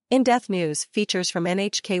In-depth news features from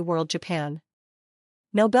NHK World Japan.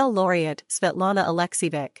 Nobel laureate Svetlana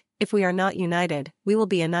Alexievich, if we are not united, we will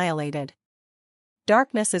be annihilated.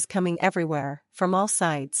 Darkness is coming everywhere, from all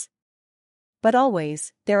sides. But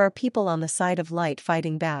always, there are people on the side of light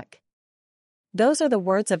fighting back. Those are the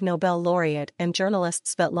words of Nobel laureate and journalist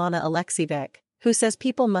Svetlana Alexievich, who says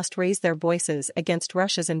people must raise their voices against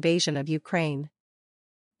Russia's invasion of Ukraine.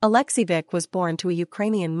 Alexievich was born to a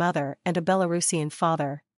Ukrainian mother and a Belarusian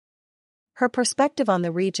father. Her perspective on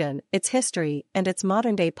the region, its history, and its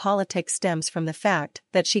modern-day politics stems from the fact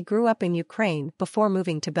that she grew up in Ukraine before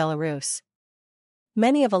moving to Belarus.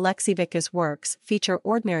 Many of Alexievich's works feature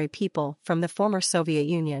ordinary people from the former Soviet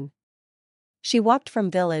Union. She walked from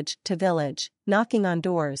village to village, knocking on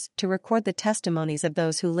doors to record the testimonies of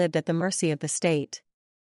those who lived at the mercy of the state.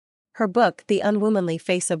 Her book, The Unwomanly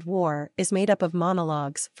Face of War, is made up of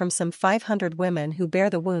monologues from some 500 women who bear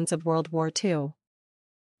the wounds of World War II.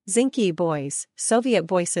 Zinky Boys, Soviet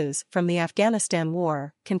Voices from the Afghanistan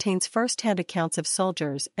War, contains first-hand accounts of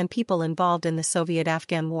soldiers and people involved in the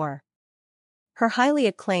Soviet-Afghan War. Her highly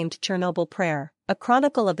acclaimed Chernobyl Prayer, a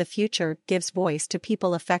chronicle of the future, gives voice to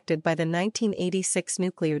people affected by the 1986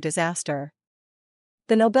 nuclear disaster.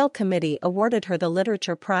 The Nobel Committee awarded her the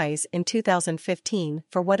Literature Prize in 2015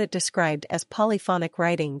 for what it described as polyphonic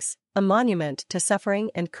writings, a monument to suffering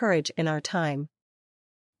and courage in our time.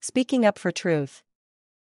 Speaking up for truth.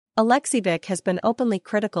 Alexievich has been openly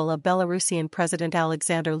critical of Belarusian President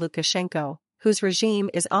Alexander Lukashenko, whose regime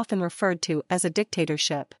is often referred to as a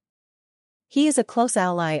dictatorship. He is a close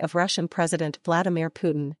ally of Russian President Vladimir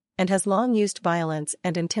Putin, and has long used violence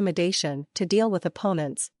and intimidation to deal with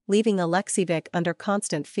opponents, leaving Alexievich under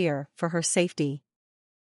constant fear for her safety.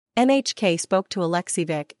 NHK spoke to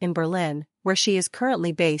Alexievich in Berlin, where she is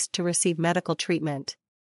currently based to receive medical treatment.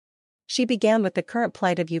 She began with the current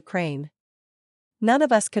plight of Ukraine. None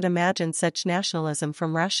of us could imagine such nationalism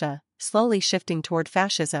from Russia, slowly shifting toward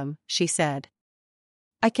fascism, she said.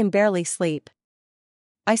 I can barely sleep.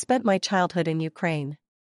 I spent my childhood in Ukraine.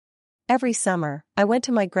 Every summer, I went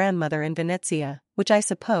to my grandmother in Vinnytsia, which I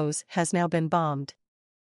suppose has now been bombed.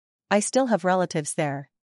 I still have relatives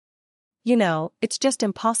there. You know, it's just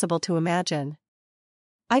impossible to imagine.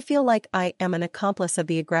 I feel like I am an accomplice of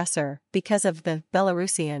the aggressor because of the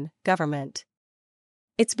Belarusian government.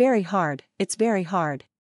 It's very hard, it's very hard.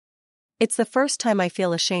 It's the first time I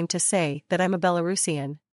feel ashamed to say that I'm a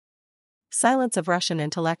Belarusian. Silence of Russian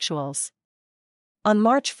intellectuals. On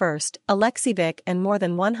March 1, Alexievich and more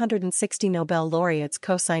than 160 Nobel laureates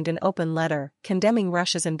co-signed an open letter condemning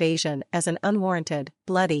Russia's invasion as an unwarranted,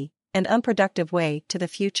 bloody, and unproductive way to the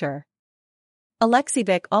future.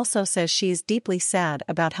 Alexievich also says she is deeply sad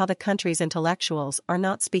about how the country's intellectuals are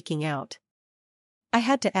not speaking out. I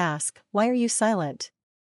had to ask, why are you silent?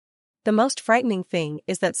 The most frightening thing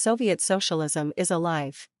is that Soviet socialism is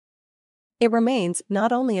alive. It remains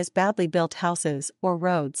not only as badly built houses or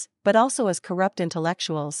roads, but also as corrupt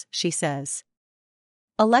intellectuals, she says.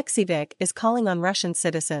 Alexievich is calling on Russian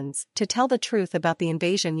citizens to tell the truth about the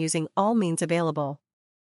invasion using all means available.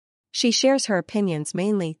 She shares her opinions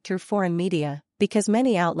mainly through foreign media, because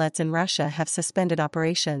many outlets in Russia have suspended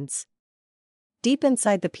operations. Deep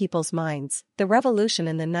inside the people's minds, the revolution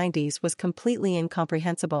in the 90s was completely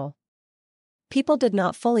incomprehensible. People did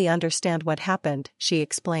not fully understand what happened, she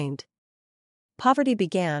explained. Poverty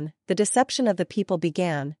began, the deception of the people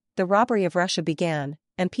began, the robbery of Russia began,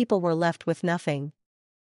 and people were left with nothing.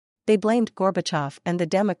 They blamed Gorbachev and the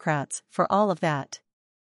Democrats for all of that.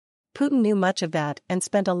 Putin knew much of that and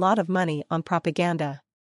spent a lot of money on propaganda.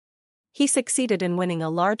 He succeeded in winning a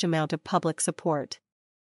large amount of public support.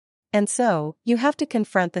 And so, you have to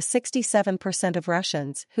confront the 67% of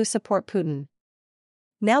Russians who support Putin.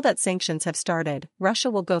 Now that sanctions have started,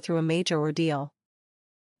 Russia will go through a major ordeal.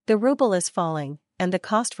 The ruble is falling, and the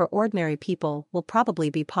cost for ordinary people will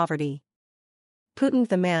probably be poverty. Putin,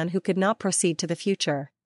 the man who could not proceed to the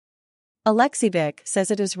future. Alexievich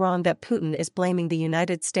says it is wrong that Putin is blaming the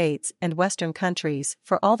United States and Western countries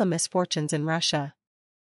for all the misfortunes in Russia.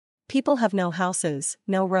 People have no houses,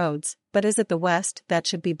 no roads, but is it the West that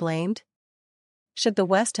should be blamed? Should the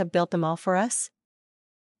West have built them all for us?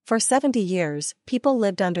 For 70 years, people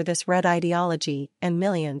lived under this red ideology, and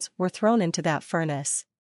millions were thrown into that furnace.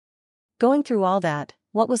 Going through all that,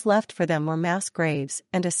 what was left for them were mass graves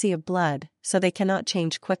and a sea of blood, so they cannot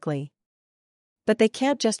change quickly. But they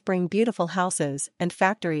can't just bring beautiful houses and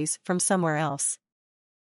factories from somewhere else.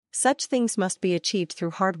 Such things must be achieved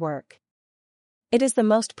through hard work. It is the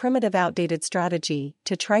most primitive, outdated strategy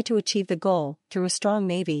to try to achieve the goal through a strong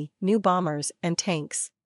navy, new bombers, and tanks.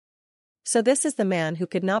 So this is the man who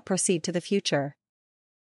could not proceed to the future.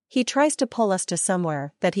 He tries to pull us to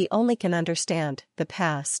somewhere that he only can understand, the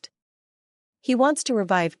past. He wants to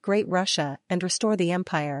revive Great Russia and restore the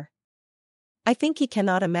empire. I think he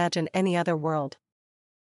cannot imagine any other world.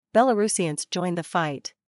 Belarusians join the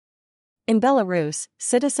fight. In Belarus,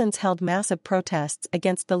 citizens held massive protests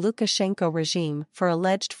against the Lukashenko regime for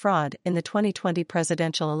alleged fraud in the 2020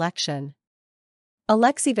 presidential election.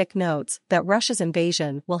 Alexievich notes that Russia's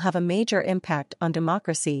invasion will have a major impact on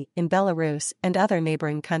democracy in Belarus and other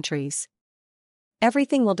neighboring countries.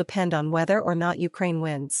 Everything will depend on whether or not Ukraine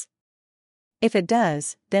wins. If it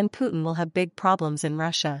does, then Putin will have big problems in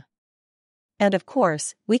Russia. And of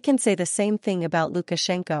course, we can say the same thing about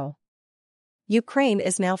Lukashenko. Ukraine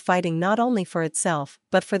is now fighting not only for itself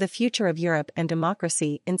but for the future of Europe and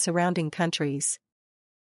democracy in surrounding countries.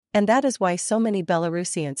 And that is why so many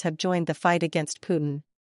Belarusians have joined the fight against Putin.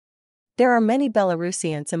 There are many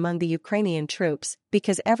Belarusians among the Ukrainian troops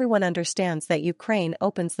because everyone understands that Ukraine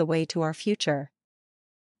opens the way to our future.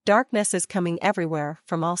 Darkness is coming everywhere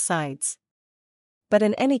from all sides. But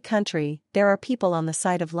in any country, there are people on the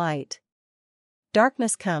side of light.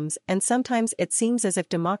 Darkness comes and sometimes it seems as if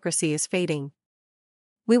democracy is fading.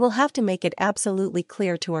 We will have to make it absolutely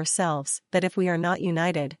clear to ourselves that if we are not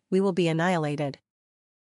united, we will be annihilated.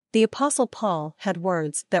 The Apostle Paul had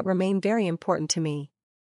words that remain very important to me.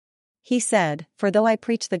 He said, "For though I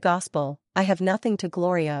preach the gospel, I have nothing to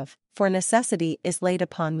glory of, for necessity is laid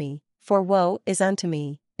upon me, for woe is unto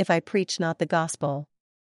me, if I preach not the gospel."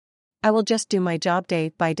 I will just do my job day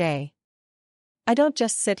by day. I don't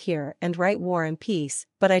just sit here and write War and Peace,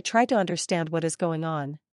 but I try to understand what is going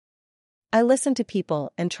on. I listen to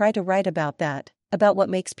people and try to write about that, about what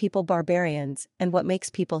makes people barbarians and what makes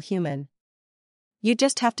people human. You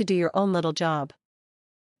just have to do your own little job.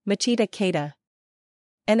 Machida Keita.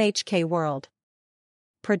 NHK World.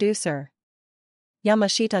 Producer.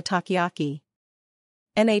 Yamashita Takeaki.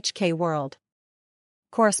 NHK World.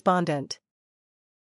 Correspondent.